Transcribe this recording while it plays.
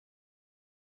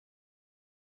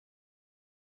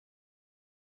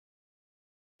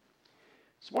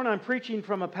This morning I'm preaching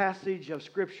from a passage of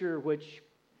Scripture which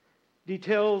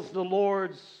details the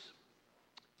Lord's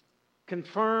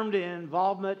confirmed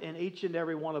involvement in each and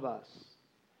every one of us.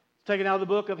 It's taken out of the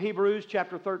book of Hebrews,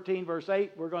 chapter 13, verse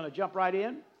 8. We're going to jump right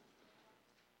in.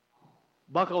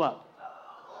 Buckle up.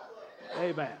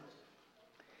 Amen.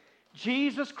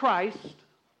 Jesus Christ,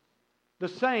 the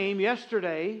same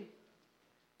yesterday,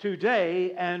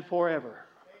 today, and forever.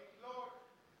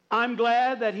 I'm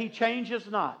glad that He changes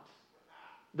not.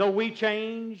 Though we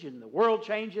change and the world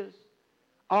changes,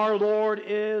 our Lord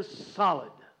is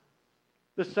solid.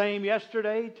 The same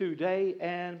yesterday, today,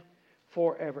 and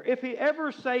forever. If He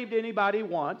ever saved anybody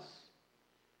once,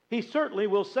 He certainly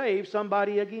will save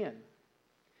somebody again.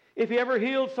 If He ever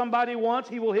healed somebody once,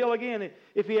 He will heal again.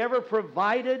 If He ever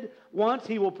provided once,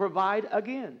 He will provide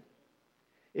again.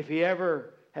 If He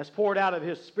ever has poured out of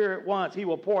His Spirit once, He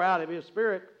will pour out of His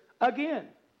Spirit again.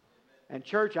 And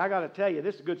church, I got to tell you,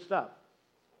 this is good stuff.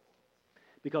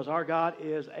 Because our God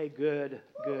is a good,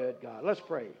 good God. Let's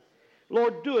pray.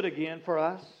 Lord, do it again for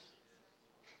us.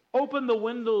 Open the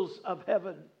windows of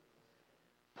heaven.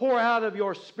 Pour out of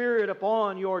your Spirit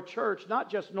upon your church, not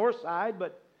just Northside,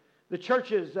 but the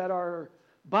churches that are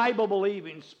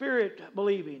Bible-believing,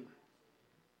 Spirit-believing.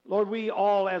 Lord, we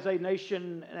all as a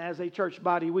nation and as a church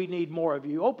body, we need more of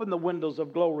you. Open the windows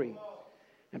of glory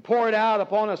and pour it out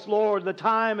upon us, Lord. The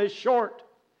time is short.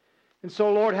 And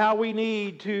so, Lord, how we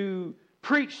need to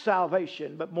preach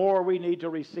salvation, but more we need to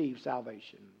receive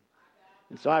salvation.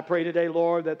 And so I pray today,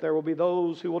 Lord, that there will be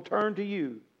those who will turn to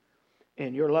you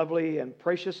in your lovely and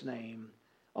precious name.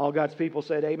 All God's people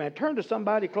said amen. Turn to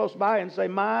somebody close by and say,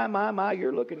 my,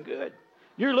 you're looking good.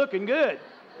 You're looking good.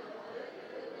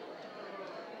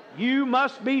 You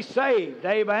must be saved.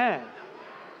 Amen.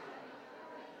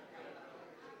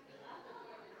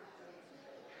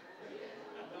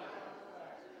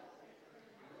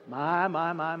 My.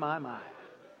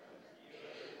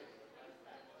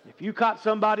 If you caught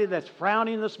somebody that's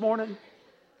frowning this morning,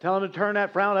 tell them to turn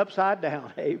that frown upside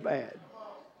down. Amen.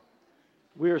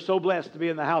 We are so blessed to be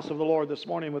in the house of the Lord this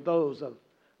morning with those of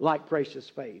like precious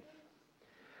faith.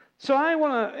 So I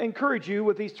want to encourage you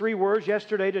with these three words,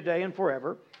 yesterday, today, and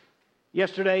forever.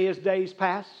 Yesterday is days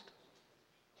past.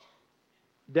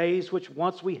 Days which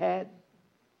once we had.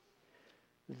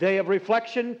 Day of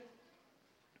reflection.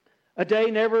 A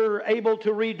day never able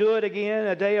to redo it again.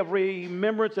 A day of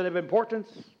remembrance and of importance.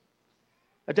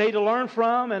 A day to learn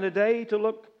from and a day to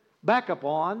look back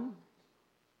upon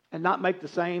and not make the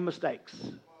same mistakes.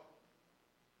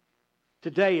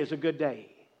 Today is a good day.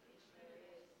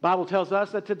 The Bible tells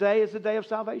us that today is the day of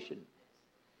salvation.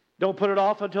 Don't put it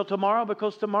off until tomorrow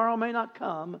because tomorrow may not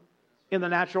come in the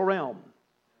natural realm.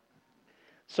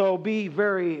 So be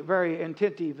very, very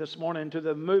attentive this morning to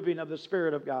the moving of the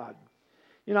Spirit of God.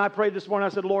 You know, I prayed this morning, I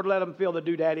said, Lord, let them feel the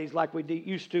doodaddys like we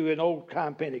used to in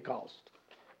old-time Pentecost.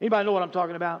 Anybody know what I'm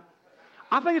talking about?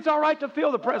 I think it's all right to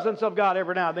feel the presence of God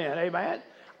every now and then. Amen.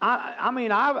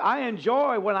 I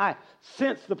enjoy when I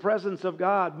sense the presence of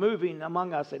God moving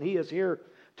among us, and He is here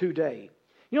today.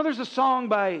 You know, there's a song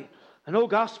by an old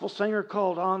gospel singer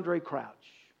called Andre Crouch.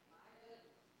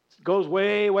 It goes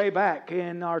way, way back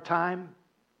in our time.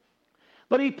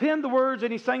 But he penned the words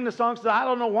and he sang the song, said, I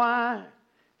don't know why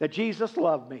that Jesus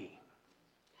loved me.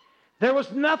 There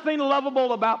was nothing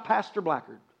lovable about Pastor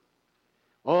Blackard.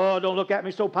 Oh, don't look at me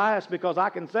so pious because I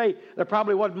can say there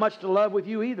probably wasn't much to love with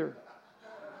you either.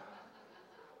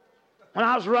 When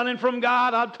I was running from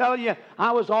God, I'll tell you,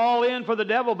 I was all in for the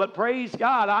devil, but praise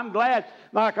God, I'm glad,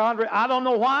 like Andre, I don't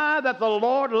know why that the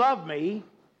Lord loved me,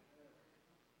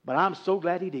 but I'm so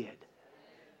glad He did.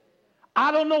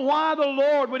 I don't know why the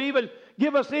Lord would even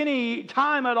give us any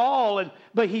time at all,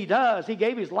 but He does. He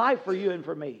gave His life for you and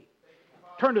for me.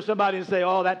 Turn to somebody and say,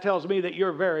 oh, that tells me that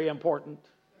you're very important.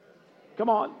 Come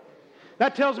on.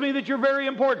 That tells me that you're very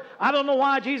important. I don't know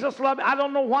why Jesus loved me. I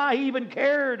don't know why He even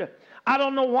cared. I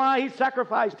don't know why He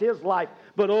sacrificed His life.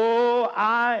 But oh,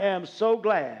 I am so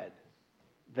glad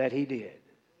that He did.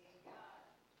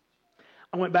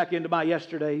 I went back into my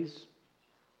yesterdays.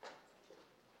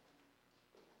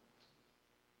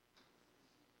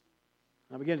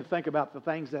 I began to think about the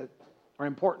things that are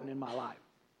important in my life.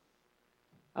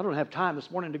 I don't have time this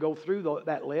morning to go through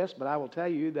that list, but I will tell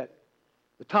you that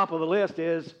the top of the list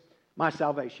is my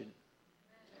salvation.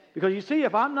 Because you see,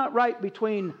 if I'm not right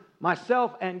between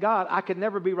myself and God, I could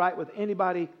never be right with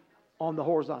anybody on the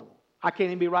horizontal. I can't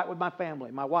even be right with my family,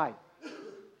 my wife.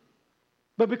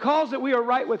 But because that we are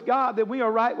right with God, then we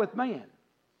are right with man.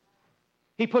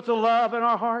 He puts a love in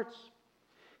our hearts.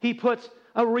 He puts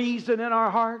a reason in our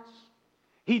hearts.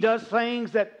 He does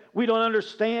things that we don't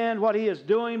understand what He is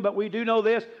doing, but we do know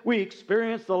this. We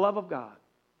experience the love of God.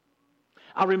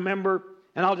 I remember,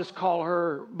 and I'll just call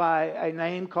her by a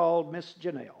name called Miss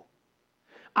Janelle.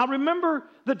 I remember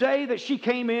the day that she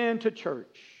came into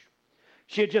church.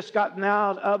 She had just gotten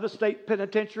out of the state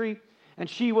penitentiary, and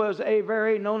she was a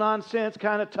very no-nonsense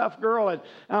kind of tough girl. And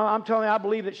I'm telling you, I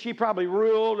believe that she probably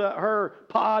ruled her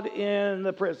pod in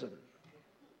the prison.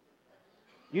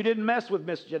 You didn't mess with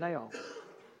Miss Janelle.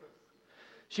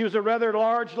 She was a rather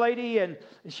large lady, and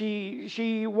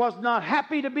she was not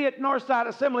happy to be at Northside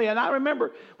Assembly. And I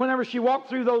remember whenever she walked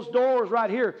through those doors right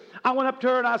here, I went up to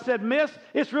her and I said, "Miss,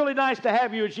 it's really nice to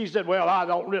have you." And she said, "Well, I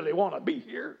don't really want to be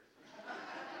here."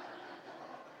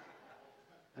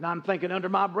 And I'm thinking under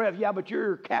my breath, yeah, but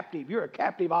you're captive. You're a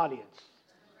captive audience.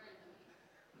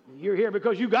 You're here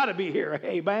because you got to be here.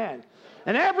 Amen.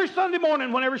 And every Sunday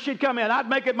morning, whenever she'd come in, I'd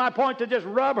make it my point to just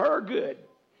rub her good.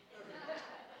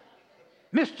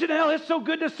 "Miss Janelle, it's so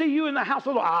good to see you in the house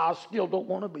of the Lord." "I still don't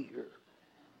want to be here."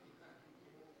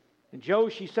 And Joe,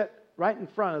 she sat right in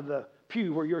front of the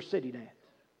pew where you're sitting at.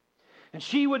 And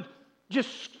she would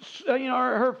just,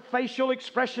 her facial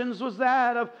expressions was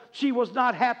that of she was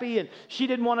not happy and she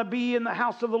didn't want to be in the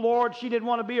house of the Lord. She didn't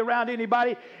want to be around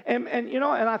anybody. And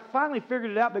I finally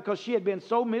figured it out because she had been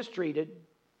so mistreated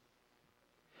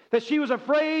that she was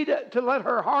afraid to let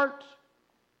her heart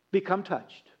become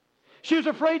touched. She was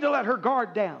afraid to let her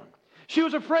guard down. She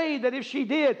was afraid that if she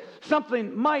did,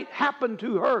 something might happen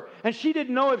to her, and she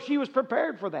didn't know if she was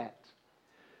prepared for that.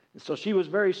 And so she was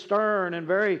very stern and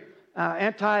very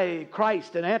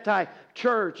anti-Christ and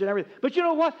anti-church and everything. But you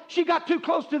know what? She got too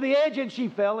close to the edge and she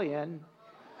fell in.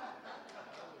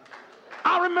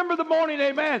 I remember the morning,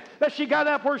 amen, that she got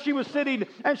up where she was sitting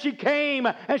and she came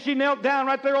and she knelt down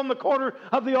right there on the corner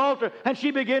of the altar and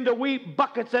she began to weep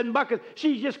buckets and buckets.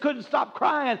 She just couldn't stop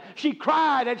crying. She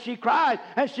cried and she cried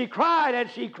and she cried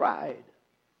and she cried.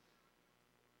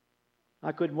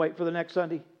 I couldn't wait for the next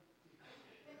Sunday.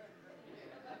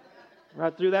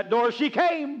 Right through that door she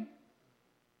came.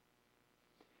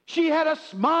 She had a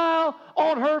smile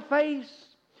on her face.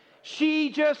 She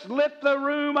just lit the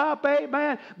room up,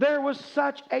 amen. There was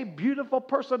such a beautiful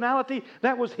personality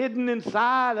that was hidden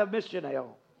inside of Miss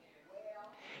Janelle.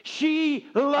 She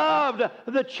loved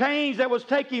the change that was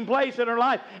taking place in her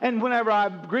life. And whenever I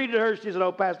greeted her, she said,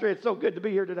 "Oh, Pastor, it's so good to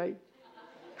be here today."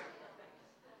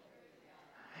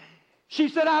 She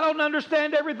said, "I don't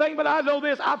understand everything, but I know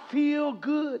this. I feel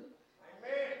good.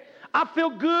 I feel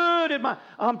good in my..."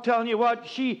 I'm telling you what,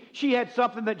 she had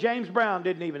something that James Brown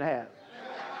didn't even have.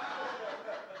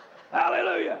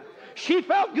 Hallelujah. She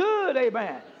felt good,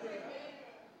 amen.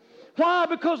 Why?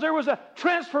 Because there was a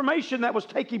transformation that was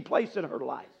taking place in her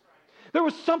life. There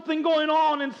was something going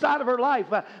on inside of her life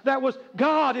that was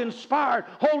God-inspired,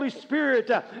 Holy Spirit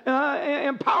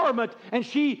empowerment, and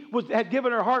she had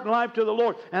given her heart and life to the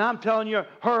Lord. And I'm telling you,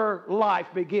 her life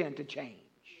began to change.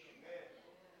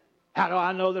 How do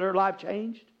I know that her life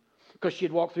changed? Because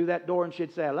she'd walk through that door and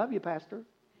she'd say, "I love you, Pastor."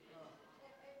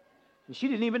 And she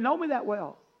didn't even know me that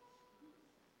well.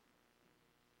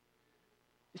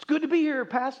 "It's good to be here,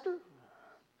 Pastor."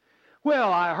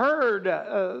 Well, I heard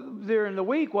during the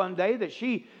week one day that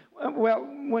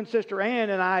when Sister Ann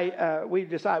and I, we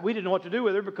decided we didn't know what to do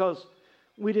with her because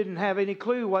we didn't have any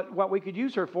clue what we could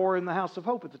use her for in the House of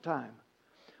Hope at the time.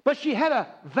 But she had a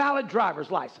valid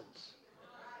driver's license.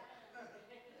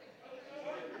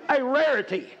 A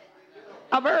rarity.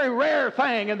 A very rare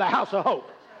thing in the House of Hope.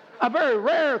 A very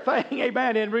rare thing,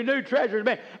 amen, in Renewed Treasures.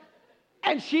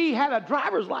 And she had a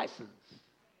driver's license.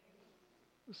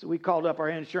 So we called up our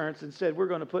insurance and said, "We're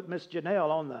going to put Miss Janelle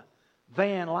on the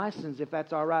van license if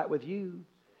that's all right with you."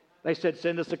 They said,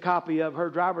 "Send us a copy of her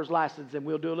driver's license and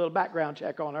we'll do a little background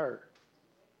check on her."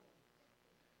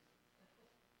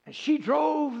 And she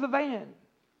drove the van.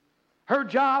 Her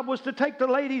job was to take the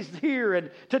ladies here and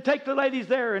to take the ladies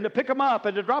there and to pick them up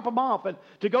and to drop them off and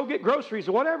to go get groceries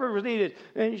or whatever was needed.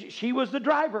 And she was the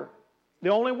driver, the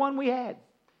only one we had.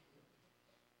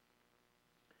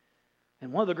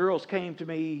 And one of the girls came to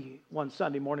me one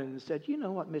Sunday morning and said, "You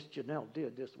know what Miss Janelle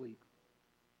did this week?"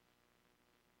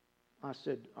 I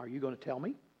said, "Are you going to tell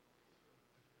me?"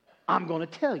 "I'm going to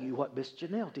tell you what Miss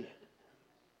Janelle did."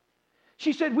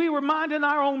 She said, "We were minding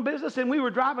our own business and we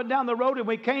were driving down the road and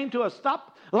we came to a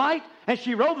stop light and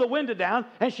she rolled the window down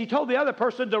and she told the other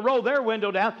person to roll their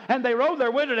window down and they rolled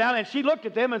their window down and she looked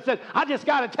at them and said, 'I just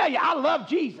got to tell you, I love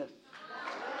Jesus.'"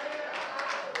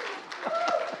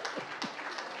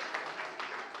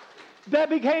 That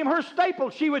became her staple.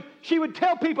 She would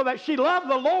tell people that she loved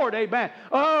the Lord, amen.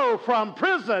 Oh, from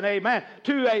prison, amen,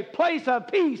 to a place of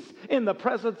peace in the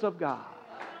presence of God.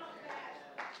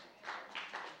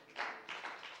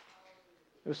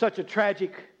 It was such a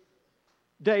tragic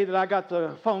day that I got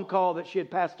the phone call that she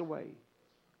had passed away.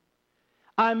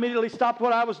 I immediately stopped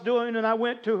what I was doing and I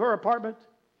went to her apartment.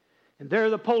 And there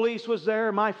the police was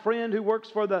there. My friend who works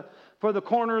for the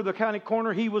coroner, the county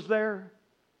coroner, he was there.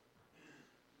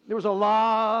 There was a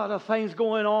lot of things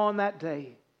going on that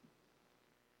day.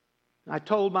 I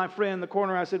told my friend, the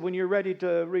coroner, I said, when you're ready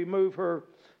to remove her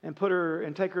and put her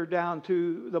and take her down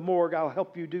to the morgue, I'll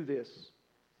help you do this.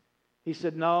 He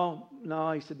said, no.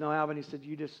 He said, no, Alvin. He said,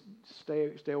 you just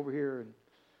stay over here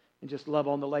and just love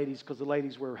on the ladies, because the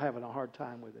ladies were having a hard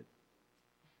time with it.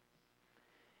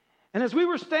 And as we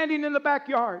were standing in the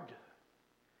backyard,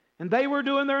 and they were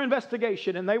doing their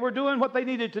investigation, and they were doing what they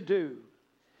needed to do,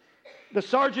 the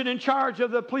sergeant in charge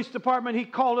of the police department, he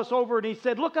called us over and he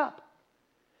said, look up.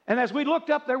 And as we looked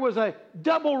up, there was a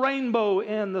double rainbow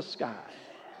in the sky.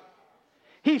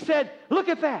 He said, look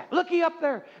at that. Looky up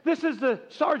there. This is the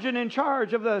sergeant in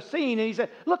charge of the scene. And he said,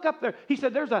 look up there. He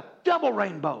said, there's a double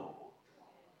rainbow.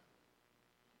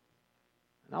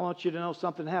 And I want you to know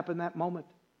something happened that moment.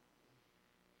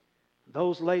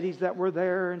 Those ladies that were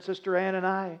there, and Sister Ann and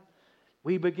I,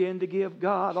 we began to give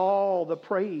God all the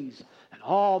praise and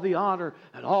all the honor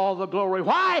and all the glory.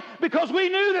 Why? Because we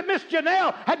knew that Miss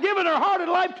Janelle had given her heart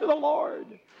and life to the Lord.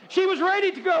 She was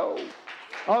ready to go.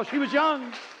 Oh, she was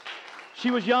young.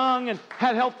 She was young and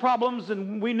had health problems,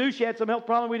 and we knew she had some health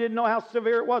problems. We didn't know how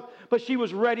severe it was, but she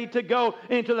was ready to go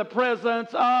into the presence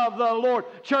of the Lord.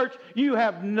 Church, you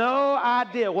have no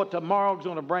idea what tomorrow is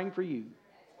going to bring for you.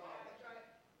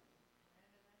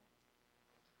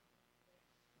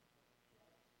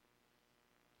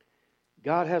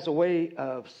 God has a way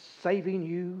of saving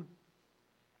you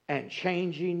and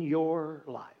changing your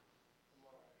life.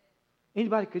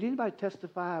 Could anybody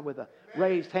testify with a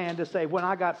raised hand to say, when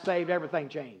I got saved, everything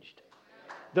changed?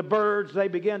 The birds, they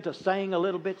began to sing a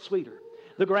little bit sweeter.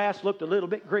 The grass looked a little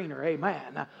bit greener,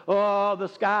 amen. Oh, the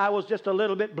sky was just a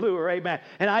little bit bluer, amen.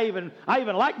 And I even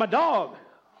liked my dog.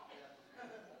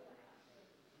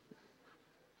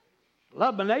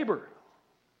 Love my neighbor.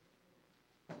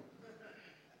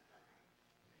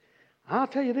 I'll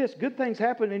tell you this, good things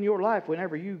happen in your life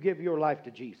whenever you give your life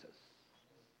to Jesus.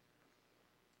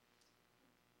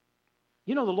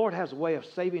 You know, the Lord has a way of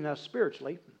saving us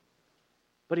spiritually,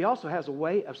 but He also has a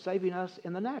way of saving us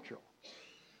in the natural.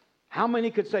 How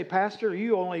many could say, Pastor,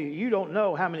 you don't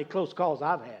know how many close calls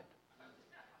I've had?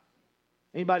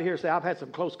 Anybody here say, I've had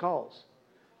some close calls?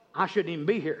 I shouldn't even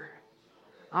be here.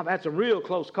 I've had some real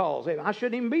close calls. I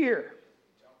shouldn't even be here.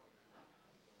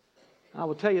 I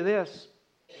will tell you this.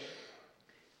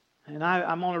 And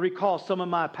I'm going to recall some of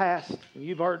my past.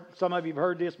 Some of you have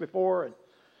heard this before, and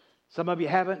some of you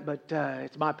haven't, but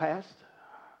it's my past.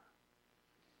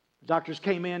 The doctors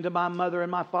came in to my mother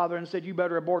and my father and said, you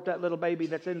better abort that little baby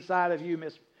that's inside of you,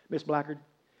 Miss Blackard,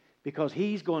 because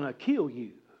he's going to kill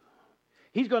you.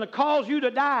 He's going to cause you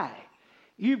to die.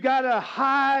 You've got a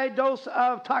high dose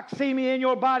of toxemia in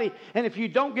your body, and if you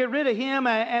don't get rid of him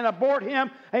and abort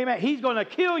him, amen, he's going to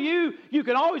kill you. You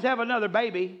can always have another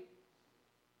baby.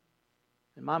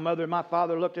 And my mother and my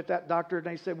father looked at that doctor and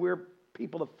they said, we're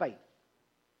people of faith.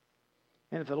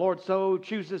 And if the Lord so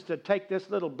chooses to take this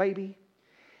little baby,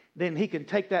 then He can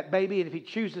take that baby. And if He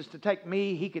chooses to take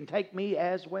me, He can take me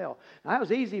as well. Now, it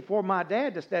was easy for my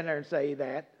dad to stand there and say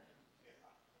that.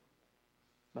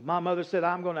 But my mother said,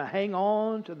 I'm going to hang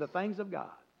on to the things of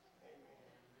God.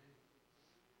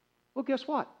 Well, guess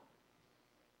what?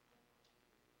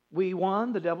 We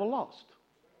won, the devil lost.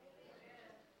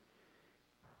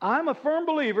 I'm a firm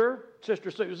believer, Sister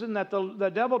Susan, that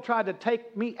the devil tried to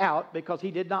take me out because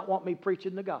he did not want me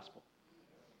preaching the gospel.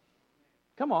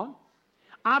 Come on.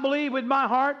 I believe with my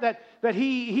heart that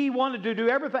he wanted to do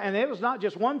everything. And it was not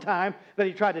just one time that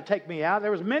he tried to take me out.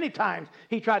 There was many times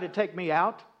he tried to take me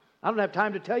out. I don't have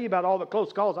time to tell you about all the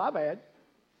close calls I've had.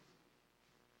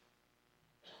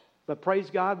 But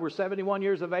praise God, we're 71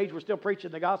 years of age. We're still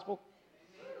preaching the gospel.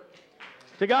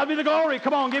 To God be the glory.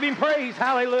 Come on, give Him praise.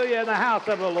 Hallelujah in the house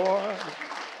of the Lord.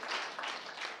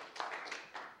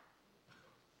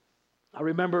 I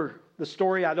remember the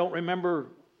story. I don't remember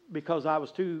because I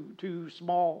was too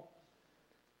small.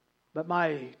 But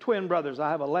my twin brothers, I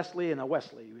have a Leslie and a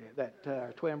Wesley.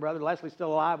 That twin brother, Leslie's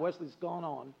still alive. Wesley's gone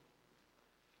on.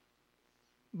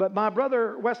 But my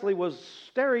brother Wesley was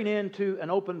staring into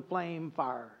an open flame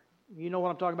fire. You know what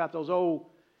I'm talking about? Those old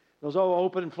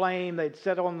open flame they'd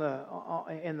set in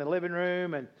the living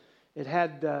room, and it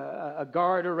had a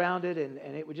guard around it,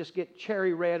 and it would just get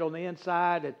cherry red on the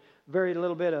inside, and very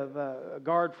little bit of a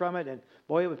guard from it, and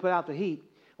boy, it would put out the heat.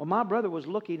 Well, my brother was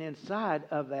looking inside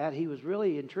of that. He was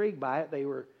really intrigued by it. They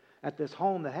were at this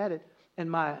home that had it,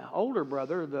 and my older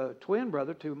brother, the twin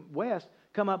brother to West,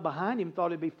 come up behind him, thought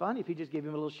it'd be funny if he just gave him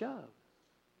a little shove.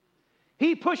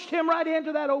 He pushed him right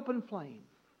into that open flame.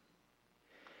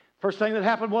 First thing that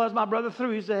happened was my brother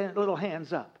threw his little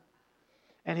hands up,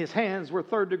 and his hands were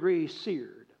 3rd degree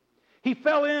seared. He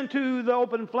fell into the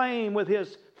open flame with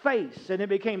his face, and it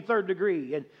became 3rd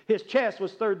degree, and his chest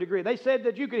was 3rd degree. They said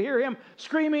that you could hear him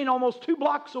screaming almost 2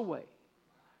 blocks away.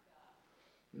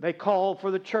 They called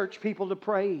for the church people to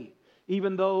pray.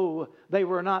 Even though they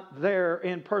were not there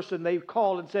in person, they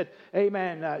called and said,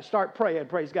 amen, start praying,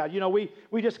 praise God. You know, we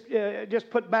just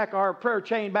put back our prayer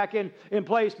chain back in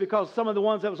place because some of the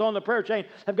ones that was on the prayer chain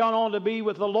have gone on to be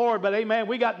with the Lord. But amen,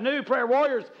 we got new prayer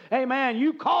warriors. Amen,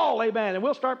 you call, amen, and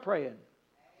we'll start praying. Amen.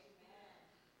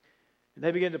 And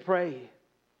they began to pray.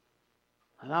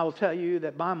 And I will tell you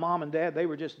that my mom and dad, they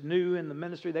were just new in the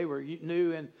ministry. They were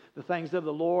new in the things of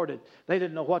the Lord. And they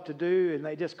didn't know what to do. And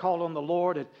they just called on the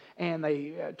Lord. And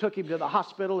they took him to the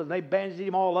hospital. And they bandaged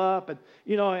him all up. And,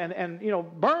 you know,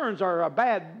 burns are a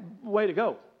bad way to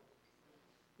go.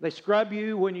 They scrub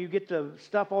you when you get the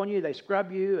stuff on you. They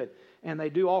scrub you. And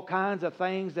they do all kinds of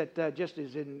things that just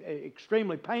is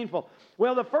extremely painful.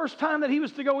 Well, the first time that he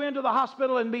was to go into the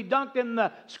hospital and be dunked in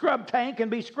the scrub tank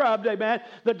and be scrubbed, amen,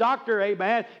 the doctor,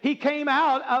 amen, he came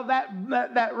out of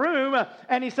that room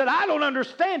and he said, I don't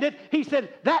understand it. He said,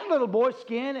 that little boy's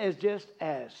skin is just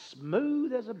as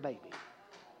smooth as a baby.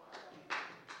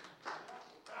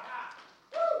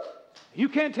 You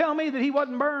can't tell me that he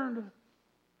wasn't burned.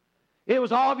 It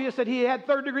was obvious that he had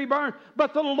 3rd degree burn,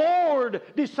 but the Lord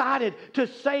decided to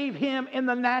save him in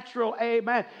the natural,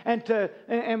 amen.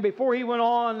 And before he went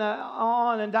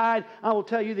on and died, I will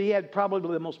tell you that he had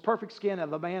probably the most perfect skin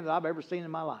of a man that I've ever seen in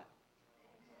my life.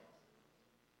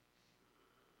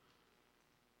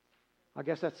 I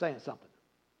guess that's saying something.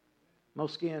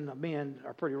 Most skin of men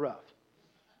are pretty rough.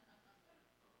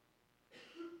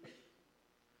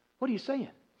 What are you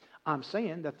saying? I'm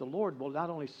saying that the Lord will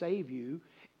not only save you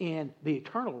in the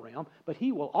eternal realm, but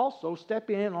he will also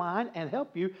step in line and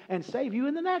help you and save you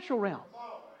in the natural realm.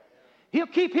 He'll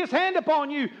keep his hand upon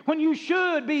you when you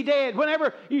should be dead,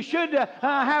 whenever you should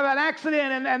have an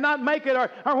accident and not make it,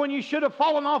 or when you should have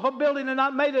fallen off a building and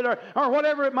not made it, or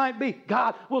whatever it might be.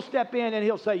 God will step in and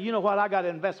he'll say, you know what, I got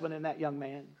an investment in that young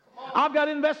man. I've got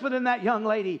investment in that young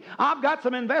lady. I've got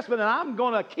some investment and I'm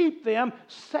going to keep them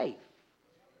safe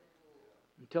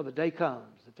until the day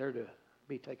comes that they're to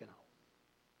be taken home.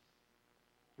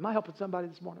 Am I helping somebody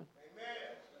this morning?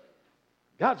 Amen.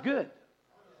 God's good.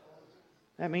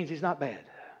 That means he's not bad.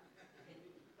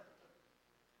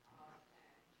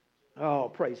 Oh,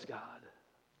 praise God.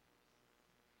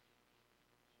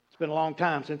 It's been a long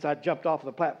time since I jumped off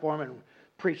the platform and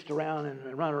preached around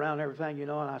and run around and everything, you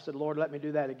know, and I said, Lord, let me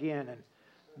do that again.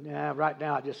 And right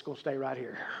now I'm just going to stay right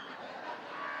here.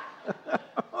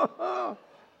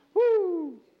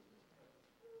 Woo.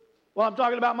 Well, I'm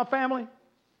talking about my family.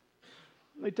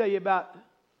 Let me tell you about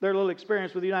their little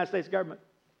experience with the United States government.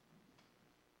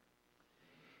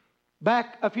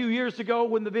 Back a few years ago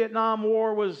when the Vietnam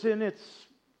War was in its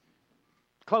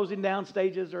closing down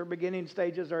stages or beginning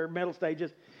stages or middle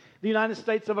stages, the United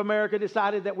States of America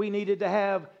decided that we needed to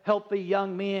have healthy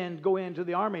young men go into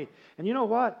the Army. And you know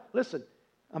what? Listen,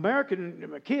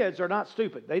 American kids are not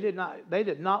stupid. They did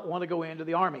not want to go into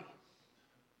the Army.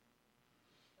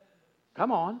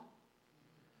 Come on.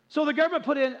 So the government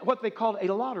put in what they called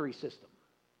a lottery system.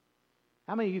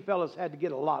 How many of you fellas had to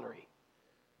get a lottery?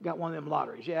 Got one of them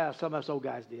lotteries. Yeah, some of us old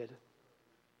guys did.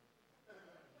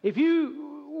 If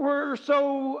you were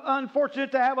so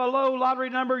unfortunate to have a low lottery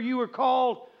number, you were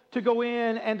called to go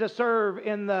in and to serve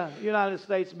in the United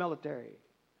States military.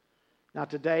 Now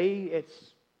today,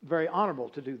 it's very honorable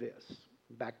to do this.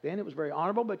 Back then, it was very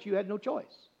honorable, but you had no choice.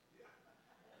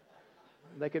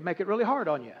 They could make it really hard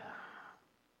on you.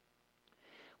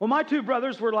 Well, my two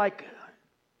brothers were like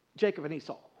Jacob and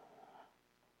Esau.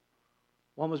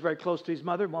 One was very close to his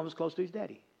mother, and one was close to his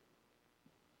daddy.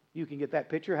 You can get that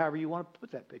picture however you want to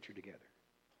put that picture together.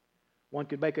 One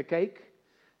could bake a cake,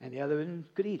 and the other one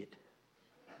could eat it.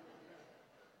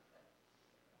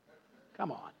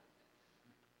 Come on.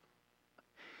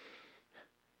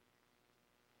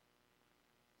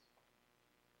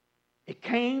 It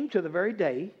came to the very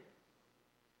day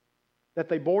that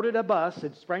they boarded a bus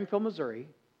in Springfield, Missouri,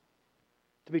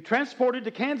 to be transported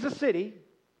to Kansas City,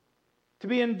 to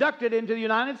be inducted into the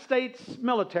United States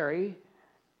military,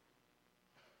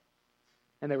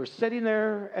 and they were sitting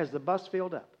there as the bus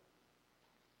filled up.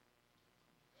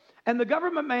 And the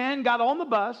government man got on the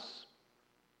bus,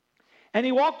 and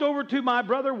he walked over to my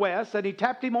brother Wes, and he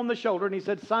tapped him on the shoulder, and he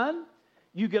said, "Son,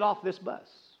 you get off this bus."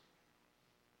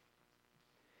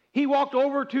 He walked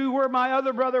over to where my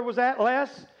other brother was at,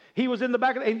 Les, He was in the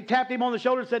back, and he tapped him on the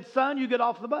shoulder and said, son, you get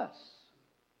off the bus.